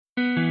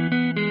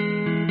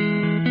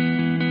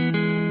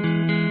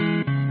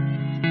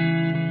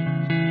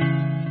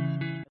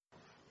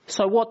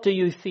So what do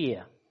you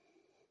fear?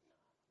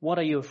 What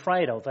are you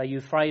afraid of? Are you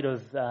afraid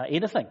of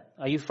anything?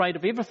 Are you afraid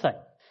of everything?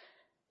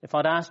 If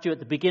I'd asked you at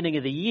the beginning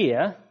of the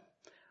year,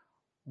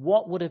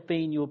 what would have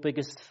been your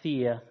biggest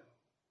fear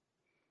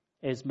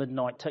as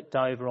midnight ticked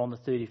over on the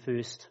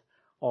 31st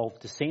of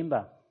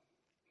December?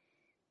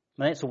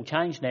 And that's all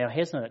changed now,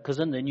 hasn't it? Because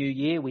in the new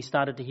year, we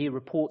started to hear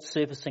reports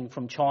surfacing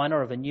from China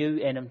of a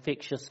new and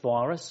infectious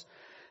virus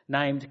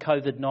named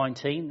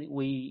COVID-19.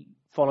 We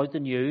followed the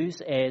news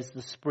as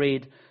the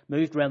spread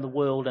moved around the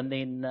world, and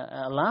then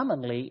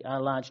alarmingly a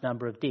large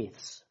number of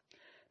deaths,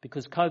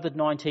 because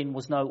COVID-19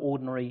 was no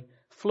ordinary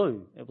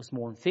flu. It was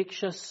more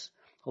infectious,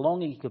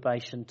 long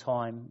incubation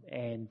time,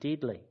 and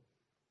deadly.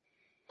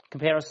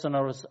 Comparison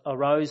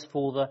arose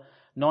for the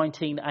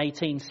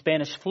 1918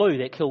 Spanish flu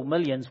that killed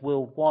millions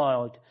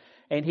worldwide,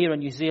 and here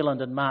in New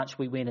Zealand in March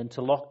we went into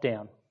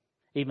lockdown.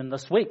 Even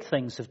this week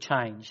things have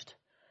changed.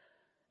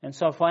 And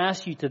so if I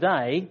ask you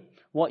today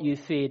what you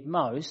feared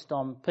most,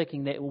 I'm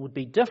picking that it would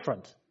be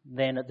different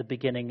than at the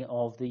beginning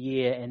of the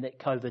year, and that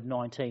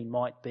COVID-19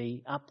 might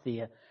be up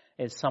there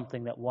as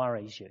something that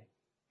worries you.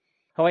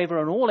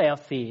 However, in all our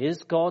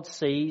fears, God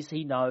sees,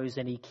 He knows,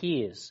 and He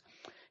cares.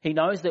 He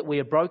knows that we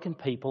are broken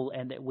people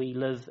and that we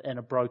live in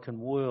a broken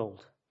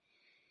world.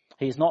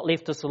 He has not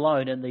left us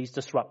alone in these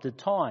disrupted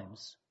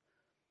times.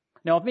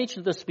 Now, I've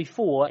mentioned this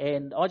before,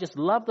 and I just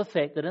love the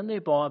fact that in the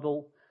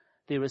Bible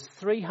there is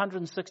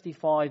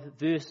 365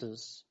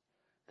 verses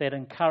that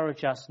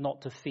encourage us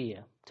not to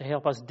fear, to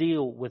help us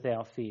deal with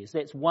our fears.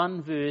 That's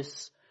one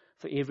verse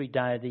for every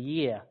day of the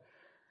year.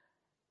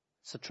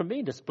 It's a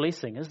tremendous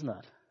blessing, isn't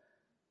it?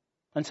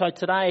 And so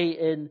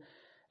today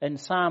in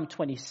Psalm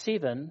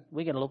 27,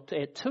 we're going to look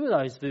at two of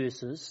those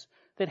verses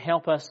that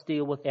help us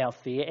deal with our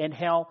fear, and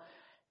how,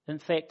 in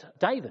fact,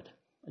 David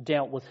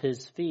dealt with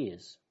his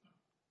fears.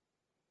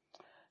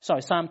 So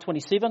Psalm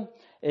 27,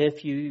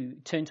 if you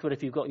turn to it,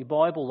 if you've got your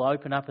Bible,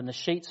 open up in the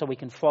sheet so we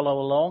can follow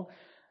along.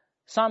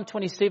 Psalm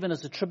 27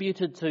 is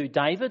attributed to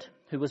David,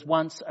 who was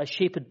once a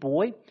shepherd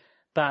boy,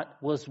 but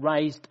was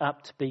raised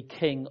up to be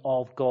king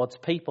of God's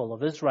people,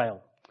 of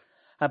Israel.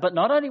 But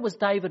not only was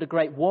David a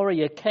great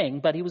warrior king,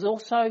 but he was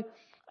also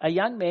a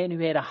young man who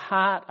had a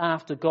heart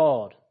after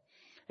God.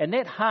 And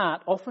that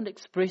heart often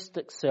expressed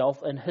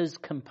itself in his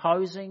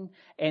composing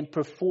and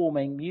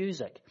performing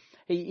music.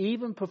 He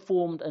even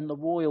performed in the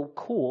royal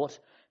court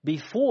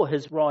before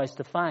his rise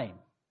to fame.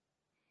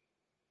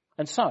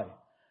 And so,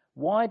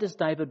 why does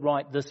David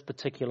write this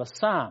particular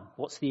psalm?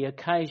 What's the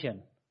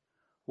occasion?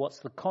 What's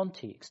the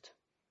context?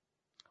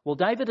 Well,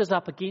 David is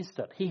up against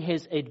it. He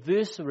has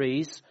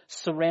adversaries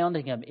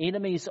surrounding him,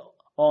 enemies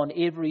on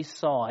every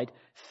side,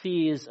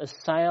 fears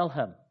assail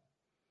him.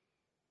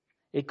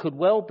 It could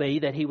well be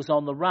that he was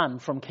on the run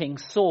from King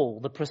Saul,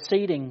 the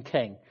preceding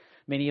king.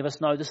 Many of us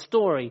know the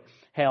story,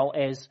 how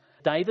as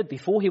David,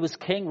 before he was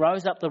king,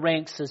 rose up the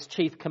ranks as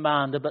chief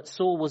commander, but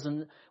Saul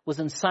was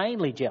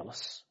insanely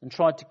jealous and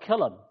tried to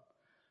kill him.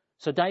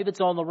 So David's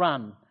on the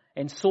run,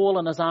 and Saul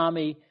and his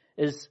army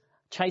is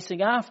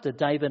chasing after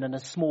David and a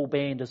small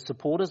band of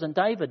supporters, and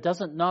David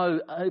doesn't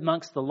know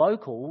amongst the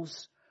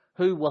locals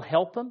who will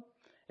help him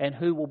and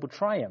who will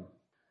betray him.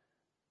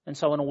 And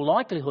so in all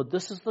likelihood,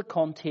 this is the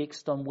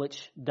context on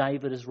which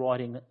David is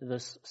writing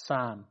this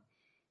psalm.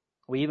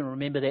 We even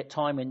remember that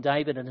time when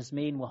David and his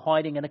men were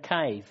hiding in a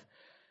cave,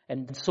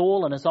 and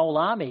Saul and his whole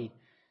army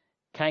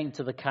came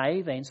to the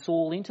cave, and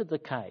Saul entered the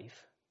cave.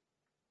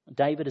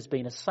 David has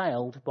been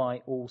assailed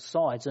by all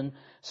sides. And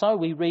so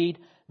we read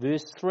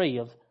verse 3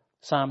 of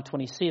Psalm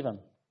 27.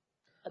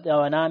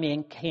 Though an army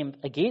encamp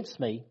against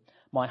me,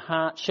 my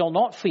heart shall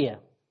not fear.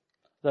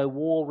 Though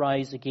war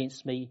rise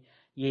against me,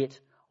 yet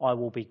I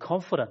will be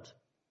confident.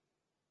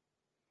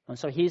 And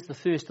so here's the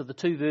first of the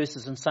two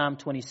verses in Psalm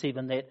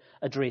 27 that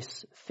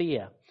address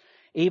fear.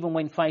 Even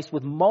when faced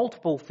with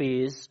multiple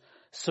fears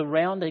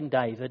surrounding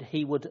David,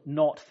 he would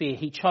not fear.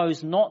 He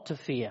chose not to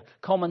fear.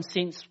 Common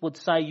sense would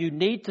say, you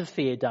need to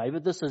fear,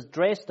 David. This is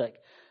drastic.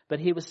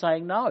 But he was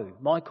saying, no,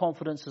 my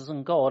confidence is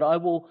in God. I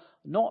will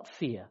not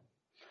fear.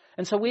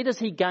 And so where does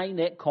he gain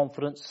that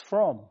confidence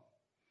from?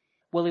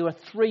 Well, there are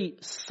three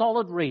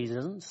solid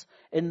reasons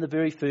in the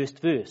very first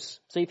verse.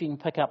 See if you can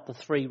pick up the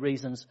three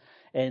reasons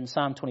in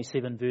Psalm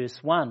 27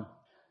 verse 1.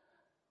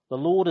 The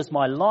Lord is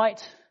my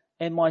light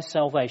and my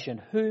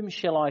salvation. Whom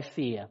shall I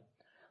fear?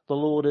 The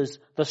Lord is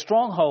the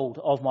stronghold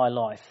of my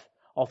life.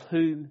 Of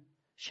whom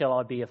shall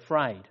I be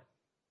afraid?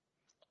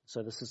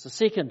 So this is the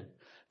second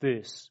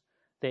verse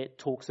that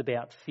talks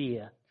about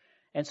fear.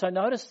 And so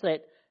notice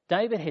that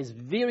David has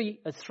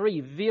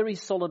three very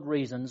solid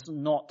reasons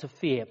not to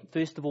fear.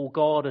 First of all,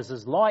 God is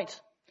his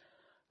light,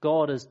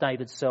 God is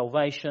David's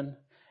salvation,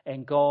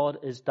 and God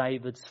is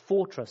David's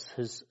fortress,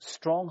 his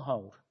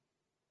stronghold.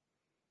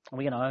 And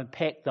we're going to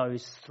unpack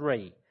those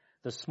three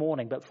this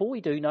morning. But before we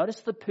do, notice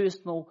the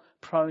personal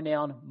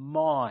pronoun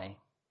my.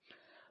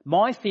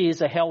 My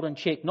fears are held in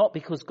check not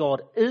because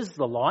God is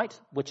the light,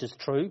 which is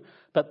true,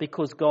 but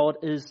because God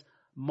is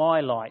my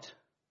light,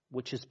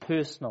 which is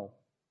personal.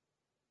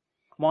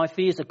 My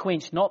fears are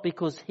quenched not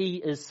because he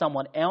is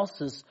someone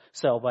else's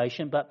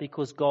salvation, but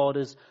because God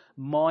is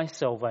my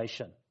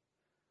salvation.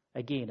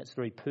 Again, it's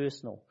very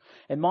personal.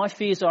 And my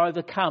fears are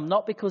overcome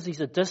not because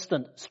he's a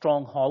distant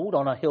stronghold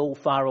on a hill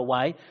far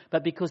away,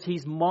 but because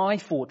he's my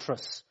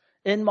fortress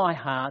in my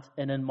heart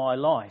and in my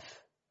life.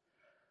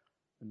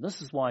 And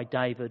this is why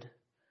David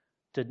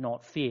did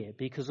not fear,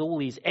 because all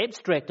these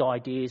abstract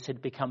ideas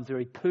had become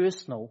very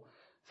personal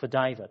for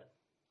David.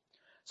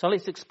 So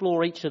let's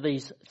explore each of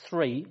these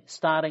three,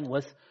 starting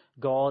with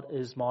God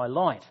is my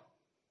light.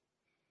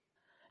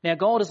 Now,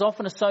 God is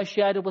often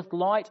associated with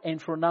light,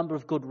 and for a number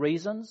of good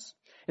reasons.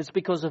 It's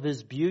because of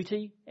his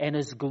beauty and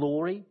his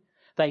glory.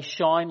 They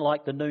shine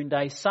like the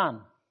noonday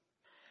sun.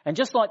 And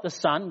just like the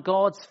sun,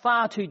 God's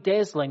far too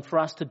dazzling for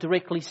us to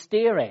directly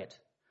stare at.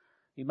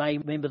 You may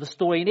remember the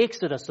story in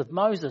Exodus of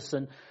Moses,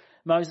 and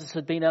Moses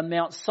had been on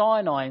Mount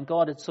Sinai, and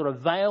God had sort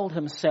of veiled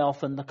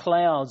himself in the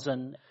clouds,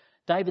 and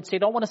David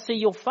said, I want to see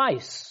your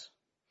face.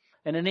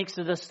 And in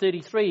Exodus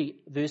 33,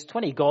 verse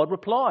 20, God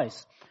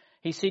replies.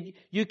 He said,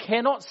 you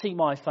cannot see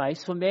my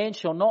face, for man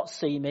shall not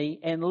see me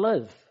and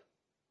live.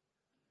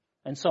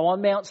 And so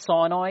on Mount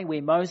Sinai,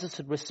 where Moses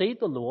had received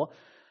the law,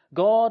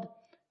 God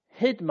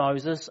hid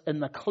Moses in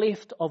the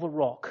cleft of a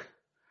rock.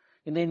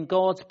 And then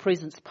God's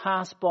presence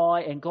passed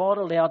by, and God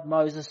allowed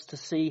Moses to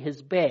see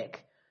his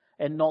back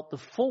and not the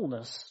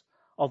fullness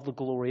of the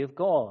glory of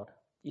God.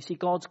 You see,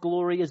 God's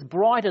glory is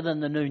brighter than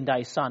the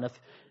noonday sun. If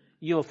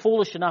you are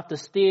foolish enough to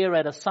stare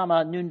at a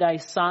summer noonday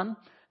sun,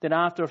 then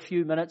after a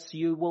few minutes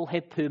you will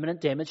have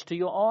permanent damage to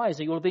your eyes,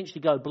 or you'll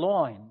eventually go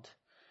blind.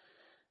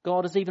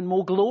 God is even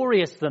more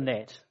glorious than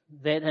that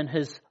in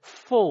his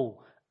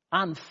full,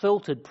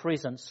 unfiltered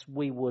presence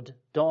we would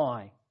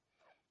die.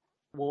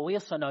 Well, we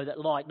also know that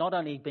light, not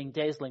only being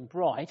dazzling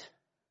bright,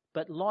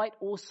 but light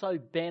also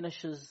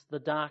banishes the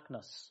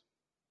darkness.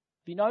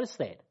 Have you noticed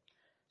that?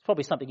 It's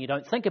probably something you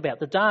don't think about.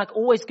 The dark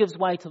always gives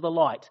way to the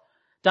light.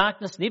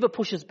 Darkness never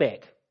pushes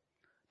back.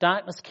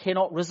 Darkness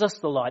cannot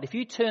resist the light. If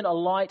you turn a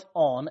light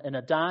on in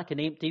a dark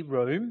and empty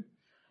room,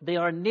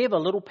 there are never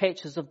little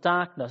patches of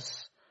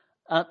darkness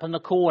up in the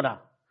corner,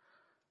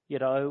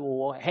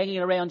 or hanging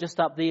around just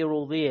up there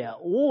or there.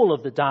 All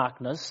of the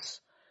darkness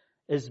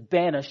is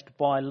banished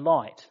by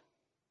light.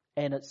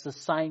 And it's the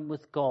same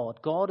with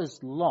God. God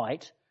is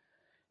light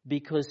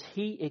because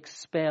he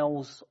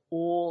expels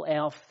all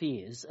our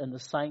fears in the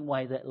same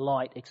way that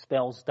light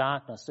expels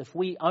darkness. If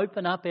we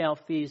open up our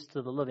fears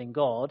to the living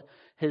God,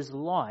 his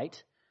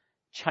light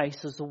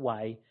chases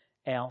away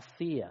our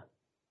fear.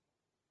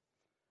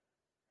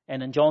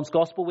 And in John's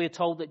Gospel, we're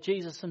told that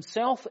Jesus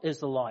himself is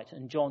the light.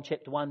 In John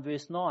chapter 1,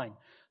 verse 9,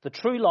 the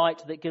true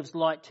light that gives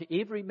light to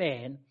every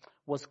man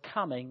was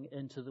coming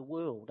into the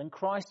world. And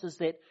Christ is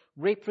that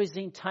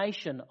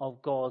representation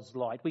of God's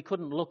light. We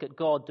couldn't look at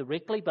God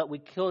directly, but we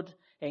could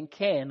and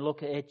can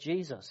look at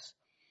Jesus.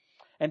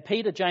 And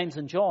Peter, James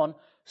and John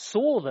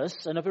saw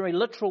this in a very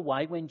literal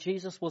way when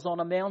Jesus was on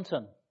a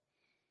mountain.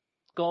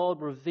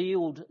 God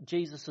revealed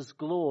Jesus'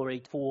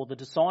 glory for the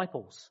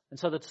disciples. And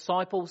so the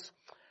disciples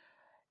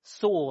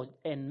saw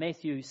in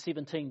Matthew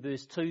 17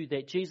 verse 2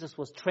 that Jesus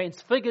was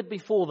transfigured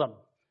before them,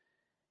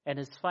 and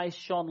his face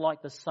shone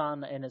like the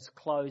sun and his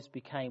clothes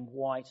became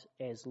white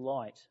as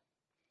light.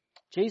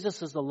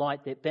 Jesus is the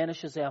light that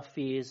banishes our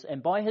fears,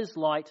 and by his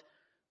light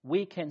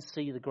we can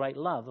see the great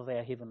love of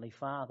our Heavenly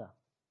Father.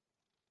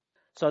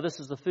 So this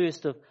is the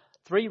first of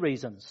three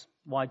reasons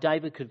why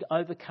David could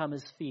overcome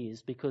his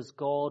fears, because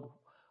God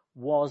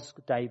was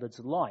David's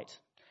light.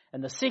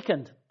 And the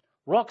second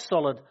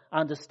rock-solid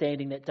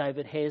understanding that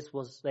David has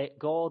was that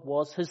God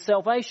was his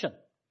salvation.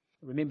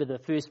 Remember the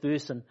first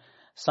verse in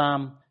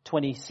Psalm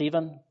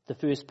 27, the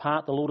first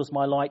part, the Lord is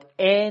my light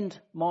and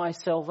my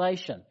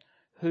salvation.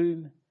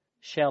 Whom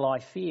shall I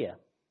fear?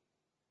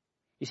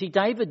 You see,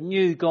 David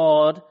knew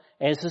God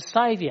as his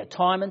Saviour.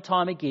 Time and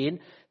time again,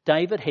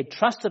 David had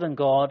trusted in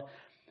God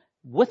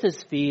with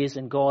his fears,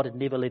 and God had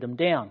never let him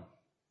down.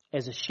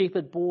 As a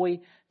shepherd boy,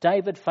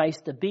 David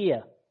faced a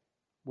bear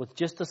with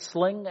just a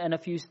sling and a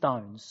few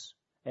stones,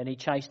 and he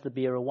chased the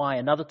bear away.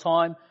 Another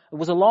time, it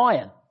was a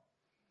lion,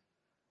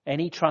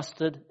 and he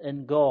trusted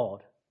in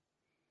God.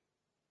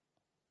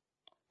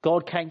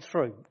 God came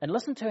through. And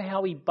listen to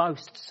how he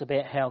boasts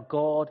about how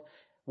God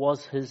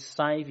was his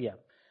Saviour.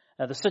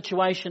 Now, the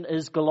situation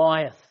is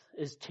Goliath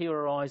is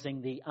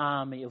terrorising the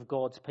army of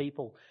God's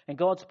people. And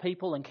God's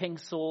people and King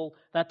Saul,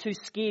 they're too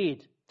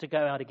scared to go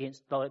out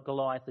against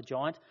Goliath the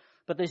giant.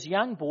 But this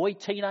young boy,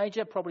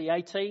 teenager, probably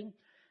 18,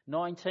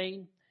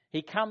 19,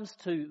 he comes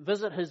to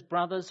visit his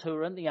brothers who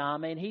are in the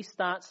army, and he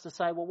starts to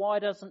say, well, why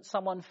doesn't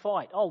someone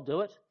fight? I'll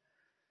do it.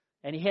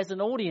 And he has an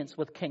audience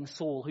with King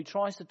Saul who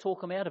tries to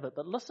talk him out of it.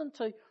 But listen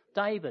to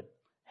David,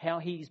 how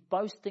he's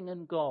boasting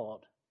in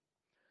God.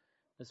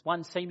 There's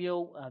 1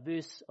 Samuel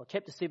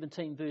chapter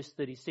 17, verse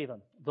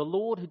 37. The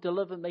Lord who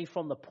delivered me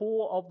from the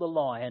paw of the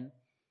lion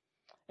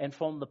and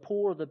from the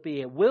paw of the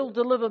bear will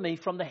deliver me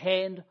from the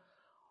hand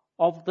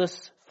of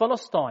this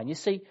Philistine. You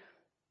see,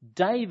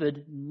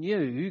 David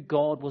knew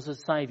God was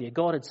his Saviour.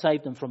 God had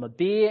saved him from a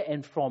bear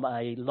and from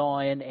a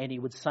lion, and he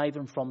would save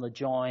him from the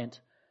giant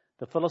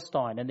the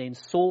Philistine. And then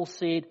Saul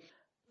said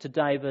to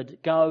David,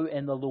 "Go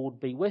and the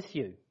Lord be with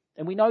you."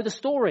 And we know the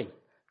story.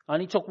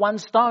 Only took one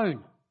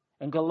stone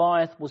and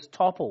Goliath was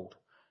toppled.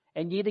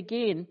 And yet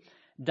again,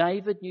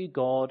 David knew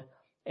God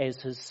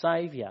as his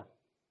Saviour.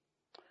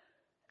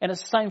 And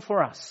it's the same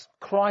for us.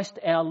 Christ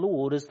our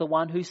Lord is the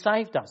one who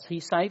saved us. He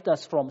saved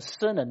us from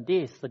sin and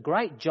death, the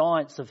great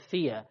giants of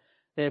fear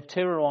that have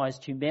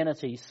terrorised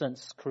humanity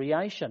since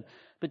creation.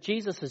 But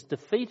Jesus has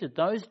defeated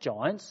those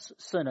giants,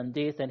 sin and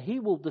death, and he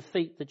will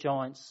defeat the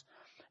giants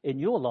in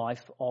your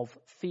life of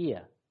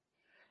fear.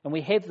 And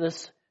we have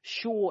this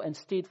sure and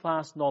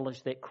steadfast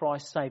knowledge that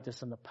Christ saved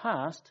us in the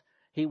past.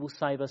 He will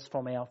save us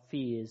from our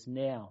fears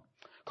now.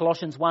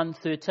 Colossians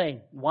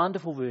 1:13,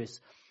 wonderful verse.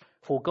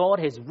 For God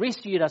has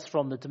rescued us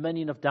from the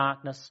dominion of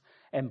darkness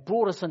and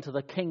brought us into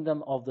the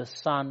kingdom of the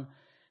Son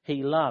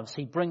he loves.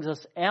 He brings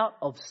us out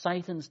of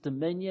Satan's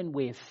dominion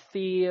where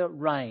fear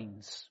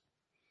reigns.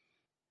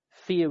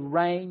 Fear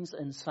reigns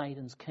in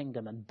Satan's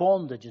kingdom and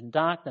bondage and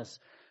darkness.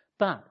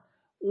 But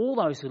all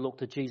those who look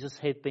to Jesus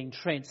have been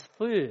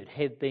transferred,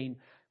 have been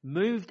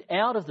moved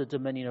out of the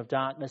dominion of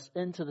darkness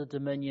into the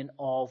dominion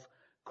of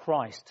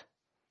Christ,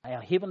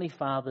 our Heavenly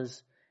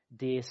Father's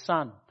dear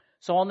Son.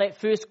 So on that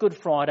first Good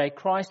Friday,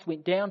 Christ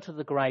went down to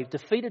the grave,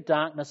 defeated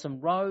darkness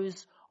and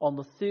rose on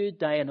the third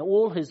day in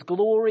all his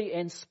glory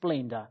and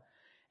splendour.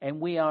 And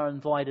we are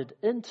invited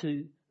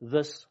into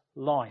this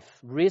life,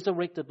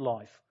 resurrected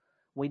life.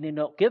 We are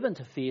not given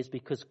to fears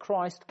because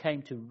Christ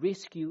came to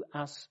rescue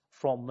us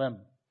from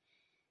them.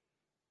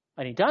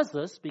 And he does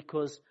this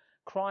because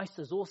Christ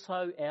is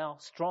also our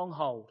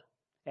stronghold,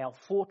 our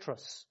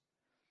fortress.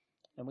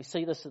 And we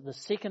see this at the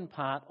second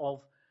part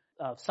of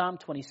Psalm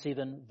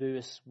 27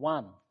 verse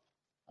 1.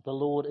 The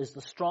Lord is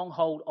the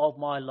stronghold of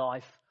my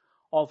life.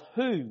 Of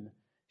whom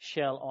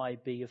shall I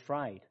be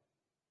afraid?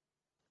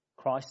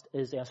 Christ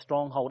is our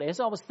stronghold. As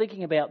I was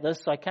thinking about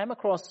this, I came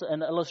across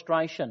an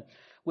illustration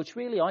which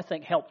really I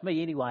think helped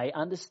me anyway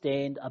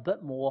understand a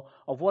bit more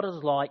of what it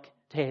is like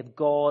to have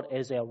God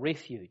as our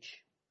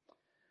refuge.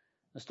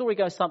 The story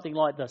goes something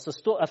like this.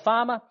 A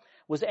farmer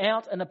was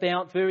out and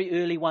about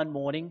very early one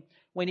morning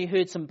when he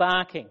heard some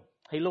barking.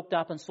 He looked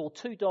up and saw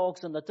two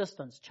dogs in the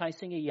distance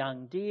chasing a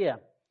young deer.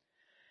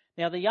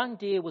 Now the young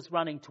deer was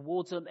running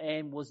towards him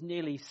and was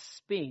nearly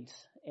spent,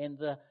 and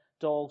the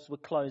dogs were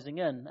closing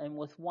in. And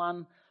with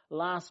one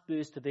last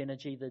burst of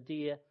energy,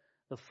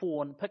 the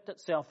fawn, picked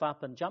itself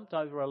up and jumped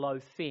over a low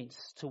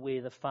fence to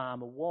where the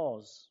farmer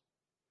was.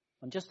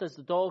 And just as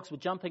the dogs were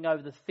jumping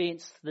over the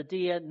fence, the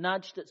deer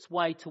nudged its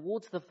way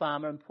towards the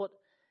farmer and put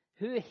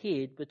her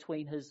head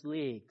between his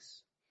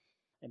legs.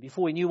 And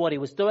before he knew what he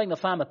was doing, the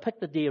farmer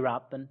picked the deer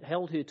up and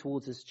held her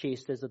towards his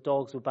chest as the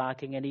dogs were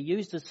barking, and he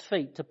used his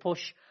feet to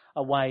push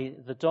away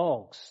the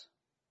dogs.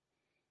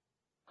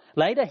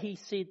 Later he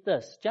said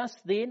this,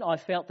 "Just then I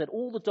felt that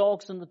all the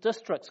dogs in the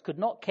districts could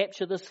not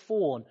capture this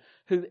fawn,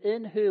 who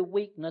in her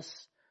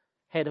weakness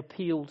had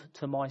appealed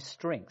to my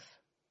strength."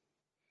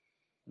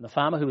 And the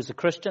farmer, who is a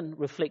Christian,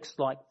 reflects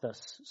like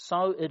this.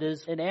 So it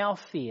is in our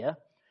fear,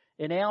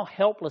 in our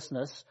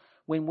helplessness,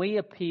 when we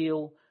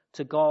appeal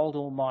to God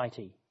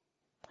Almighty.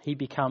 He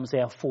becomes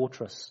our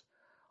fortress.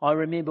 I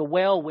remember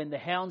well when the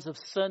hounds of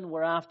sin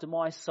were after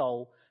my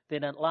soul,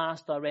 then at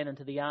last I ran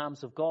into the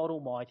arms of God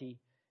Almighty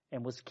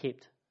and was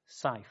kept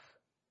safe.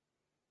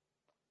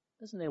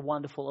 Isn't there a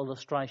wonderful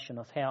illustration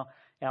of how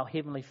our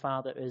Heavenly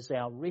Father is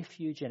our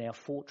refuge and our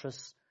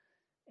fortress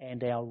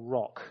and our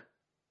rock?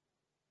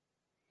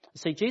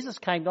 See, Jesus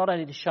came not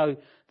only to show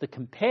the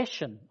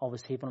compassion of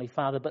his Heavenly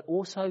Father, but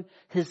also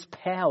his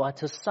power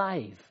to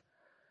save.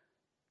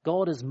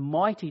 God is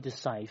mighty to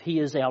save. He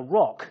is our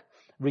rock,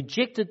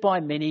 rejected by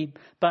many,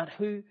 but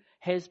who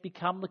has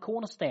become the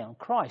cornerstone.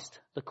 Christ,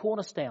 the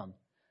cornerstone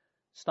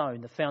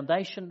stone, the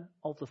foundation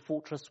of the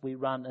fortress we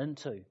run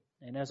into.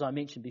 And as I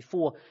mentioned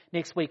before,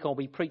 next week I'll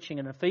be preaching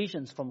in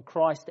Ephesians from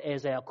Christ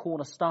as our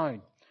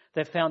cornerstone,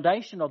 the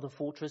foundation of the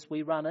fortress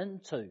we run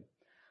into.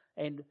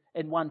 And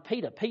in 1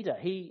 Peter,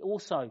 he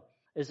also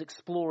is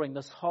exploring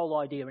this whole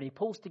idea, and he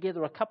pulls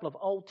together a couple of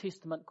Old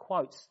Testament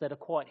quotes that are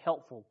quite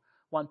helpful.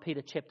 1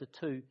 Peter chapter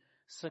 2,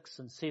 6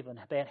 and 7,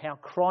 about how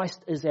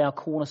Christ is our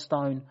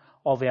cornerstone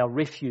of our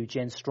refuge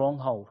and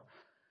stronghold.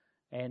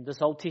 And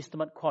this Old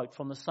Testament quote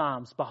from the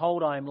Psalms,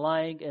 "Behold, I am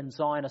laying in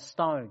Zion a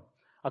stone,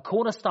 a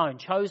cornerstone,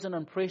 chosen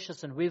and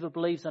precious, and whoever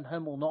believes in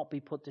him will not be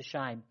put to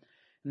shame."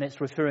 And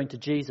that's referring to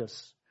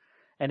Jesus.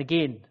 And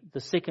again, the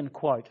second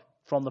quote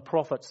from the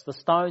prophets, "The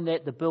stone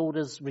that the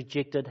builders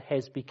rejected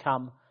has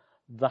become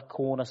the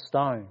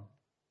cornerstone."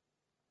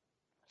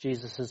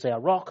 Jesus is our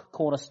rock,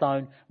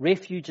 cornerstone,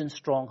 refuge and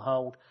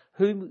stronghold,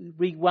 whom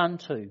we run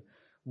to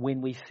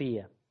when we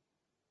fear.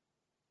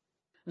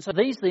 And so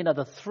these then are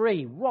the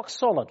three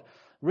rock-solid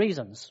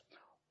reasons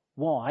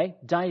why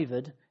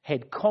David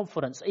had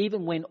confidence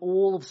even when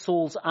all of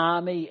Saul's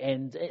army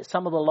and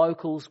some of the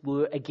locals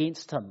were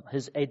against him,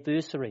 his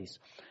adversaries.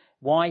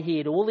 Why he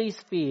had all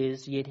these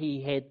fears, yet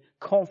he had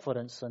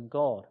confidence in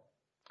God.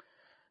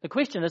 The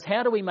question is,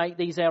 how do we make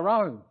these our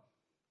own?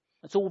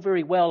 It's all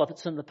very well if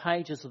it's in the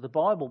pages of the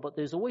Bible, but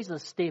there's always a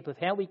step of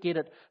how we get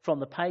it from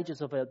the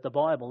pages of the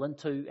Bible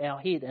into our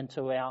head,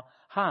 into our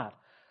heart.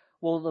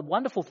 Well, the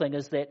wonderful thing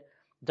is that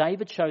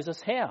David shows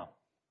us how.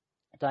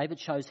 David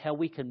shows how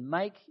we can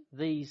make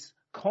these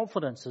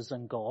confidences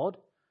in God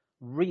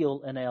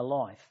real in our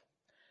life.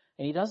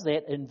 And he does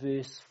that in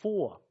verse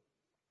 4.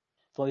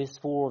 Verse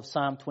 4 of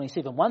Psalm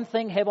 27. One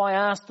thing have I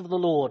asked of the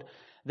Lord,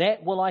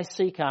 that will I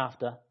seek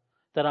after,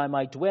 that I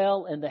may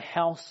dwell in the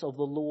house of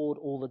the Lord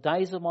all the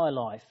days of my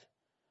life,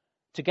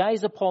 to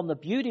gaze upon the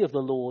beauty of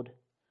the Lord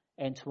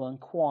and to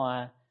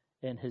inquire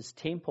in his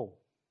temple.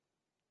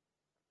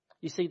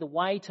 You see, the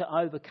way to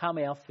overcome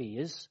our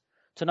fears,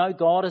 to know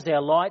God as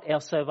our light,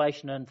 our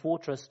salvation and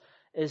fortress,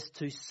 is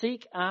to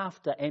seek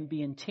after and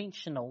be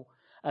intentional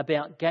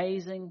about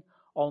gazing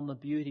on the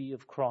beauty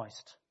of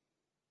Christ.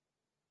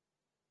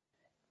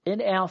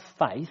 In our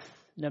faith,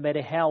 no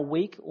matter how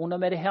weak or no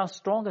matter how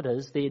strong it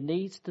is, there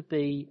needs to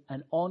be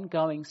an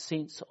ongoing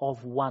sense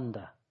of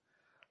wonder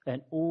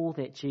in all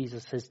that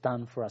Jesus has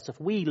done for us. If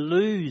we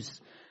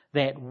lose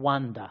that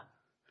wonder,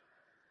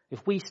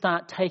 if we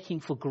start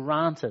taking for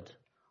granted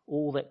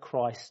all that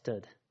Christ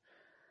did,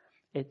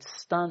 it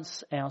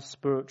stunts our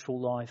spiritual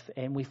life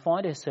and we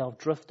find ourselves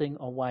drifting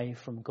away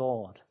from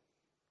God.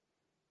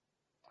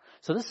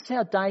 So this is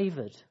how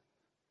David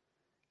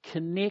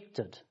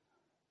connected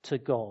to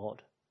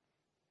God.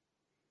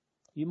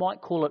 You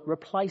might call it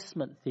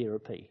replacement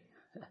therapy.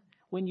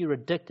 When you're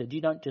addicted,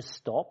 you don't just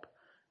stop.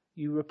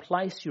 You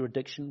replace your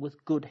addiction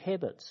with good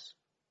habits.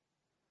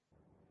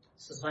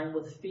 It's the same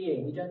with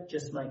fear. We don't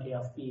just make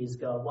our fears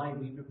go away.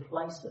 We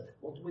replace it.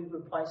 What do we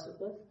replace it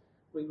with?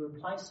 We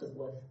replace it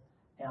with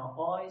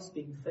our eyes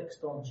being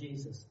fixed on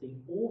Jesus, the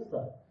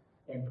author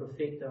and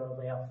perfecter of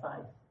our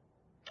faith,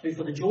 who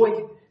for the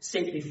joy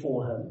set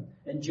before him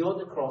endured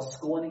the cross,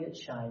 scorning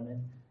its shame,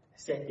 and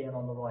sat down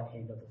on the right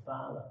hand of the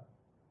Father.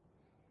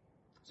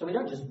 So we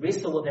don't just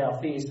wrestle with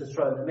our fears to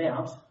throw them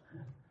out.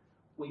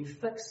 We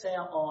fix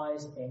our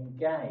eyes and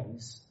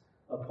gaze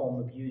upon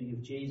the beauty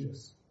of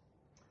Jesus.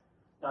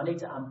 Now I need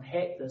to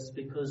unpack this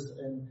because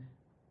in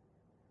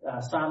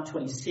Psalm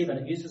 27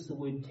 it uses the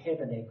word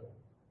tabernacle,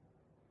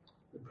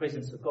 the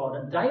presence of God.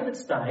 In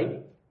David's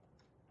day,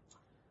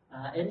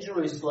 in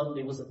Jerusalem,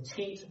 there was a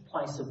tent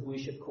place of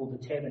worship called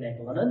the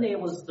tabernacle. And in there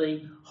was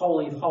the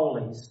Holy of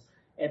Holies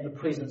and the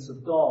presence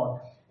of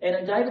God. And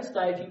in David's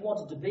day, if you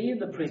wanted to be in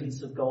the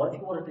presence of God,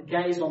 if you wanted to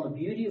gaze on the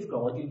beauty of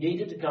God, you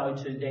needed to go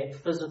to that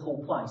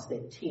physical place,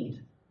 that tent.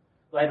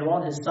 Later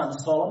on, his son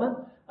Solomon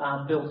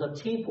built a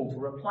temple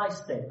to replace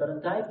that. But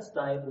in David's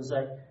day, it was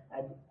a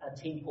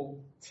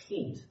temple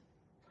tent.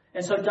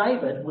 And so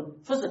David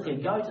would physically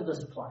go to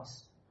this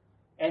place.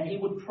 And he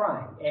would pray,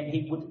 and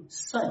he would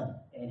sing,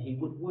 and he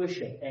would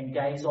worship and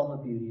gaze on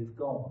the beauty of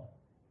God.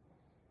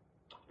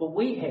 But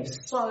we have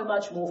so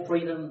much more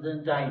freedom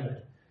than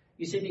David.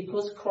 You see,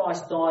 because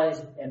Christ died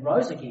and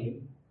rose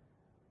again,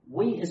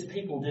 we, his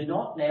people, do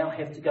not now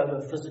have to go to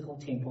a physical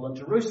temple in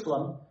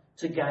Jerusalem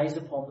to gaze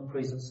upon the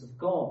presence of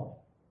God.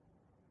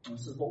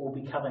 This is what we'll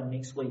be covering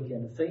next week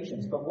in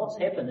Ephesians. But what's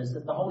happened is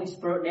that the Holy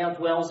Spirit now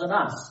dwells in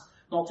us,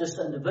 not just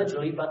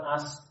individually, but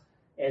us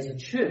as a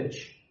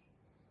church.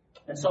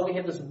 And so we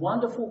have this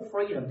wonderful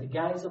freedom to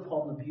gaze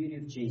upon the beauty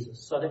of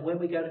Jesus, so that when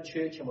we go to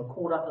church and we're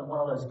caught up in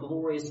one of those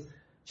glorious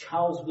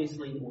Charles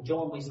Wesley or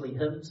John Wesley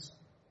hymns,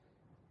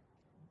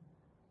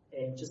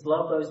 and just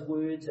love those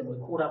words, and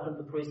we're caught up in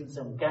the presence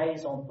and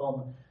gaze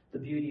on the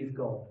beauty of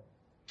God.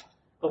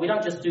 But we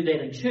don't just do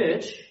that in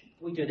church,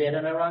 we do that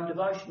in our own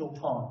devotional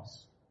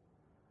times.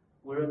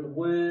 We're in the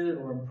Word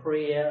or in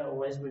prayer,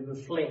 or as we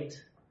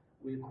reflect,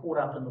 we're caught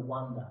up in the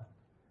wonder.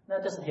 Now,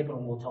 it doesn't happen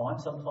all the time.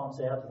 Sometimes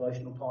our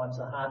devotional times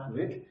are hard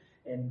work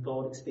and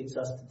God expects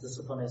us to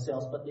discipline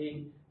ourselves. But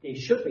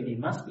there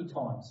must be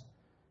times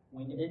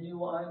when in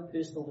your own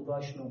personal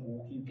devotional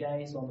walk you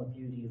gaze on the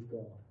beauty of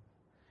God.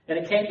 And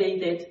it can be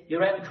that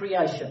you're out in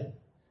creation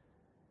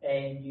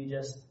and you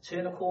just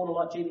turn a corner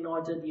like Jen and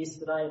I did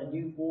yesterday in a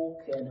new walk,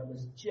 and it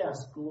was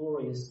just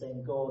glorious,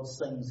 and God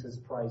sings his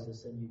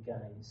praises and you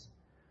gaze.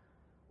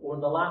 Or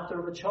in the laughter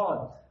of a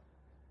child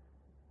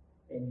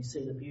and you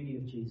see the beauty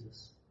of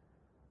Jesus.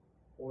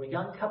 Or a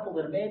young couple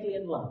that are madly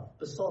in love,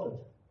 besotted,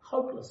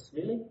 hopeless,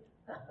 really.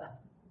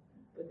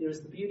 But there is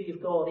the beauty of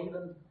God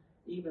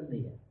even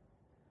there.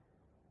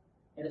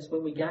 And it's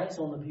when we gaze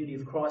on the beauty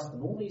of Christ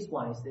in all these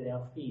ways that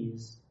our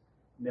fears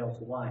melt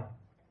away.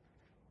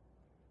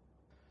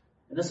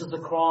 And this is the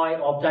cry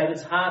of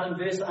David's heart in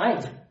verse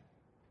 8.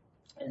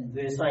 In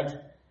verse 8,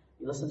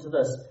 you listen to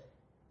this.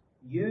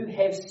 You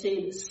have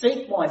said,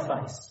 seek my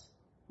face.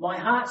 My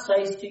heart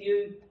says to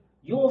you,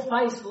 your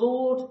face,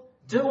 Lord,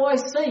 do I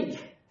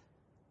seek.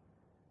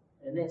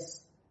 And that's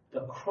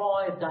the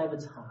cry of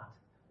David's heart.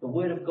 The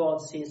word of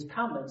God says,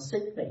 come and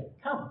seek me.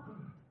 Come.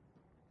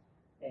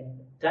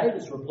 And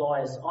David's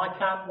reply is, I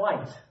can't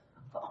wait.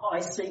 I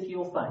seek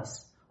your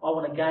face. I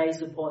want to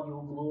gaze upon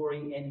your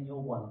glory and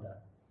your wonder.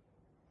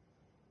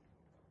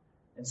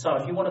 And so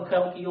if you want to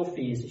conquer your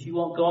fears, if you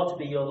want God to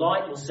be your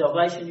light, your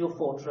salvation, your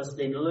fortress,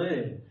 then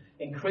learn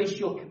increase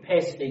your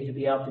capacity to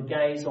be able to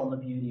gaze on the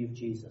beauty of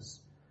Jesus.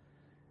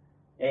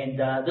 And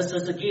this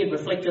is again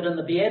reflected in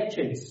the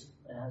Beatitudes.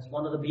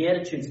 One of the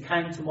Beatitudes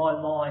came to my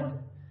mind,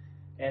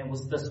 and it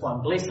was this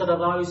one. Blessed are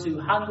those who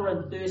hunger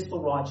and thirst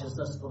for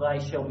righteousness, for they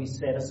shall be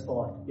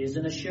satisfied. There's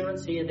an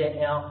assurance here that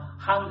our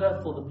hunger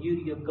for the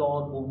beauty of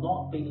God will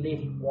not be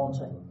left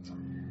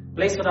wanting.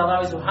 Blessed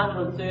are those who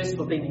hunger and thirst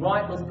for being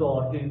right with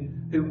God,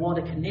 who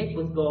want to connect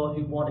with God,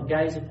 who want to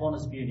gaze upon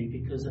His beauty,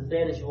 because if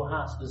that is your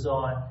heart's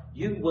desire,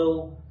 you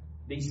will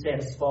be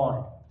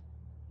satisfied.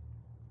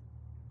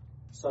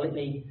 So let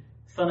me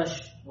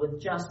finish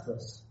with just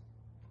this.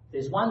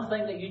 There's one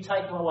thing that you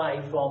take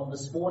away from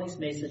this morning's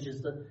message,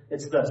 is that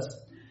it's this.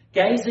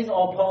 Gazing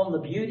upon the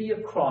beauty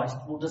of Christ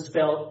will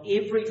dispel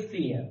every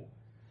fear,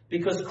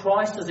 because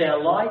Christ is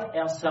our light,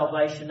 our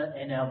salvation,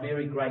 and our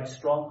very great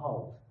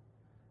stronghold.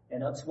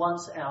 And it's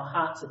once our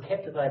hearts are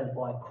captivated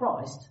by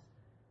Christ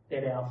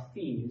that our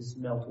fears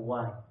melt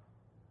away.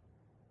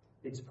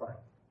 Let's pray.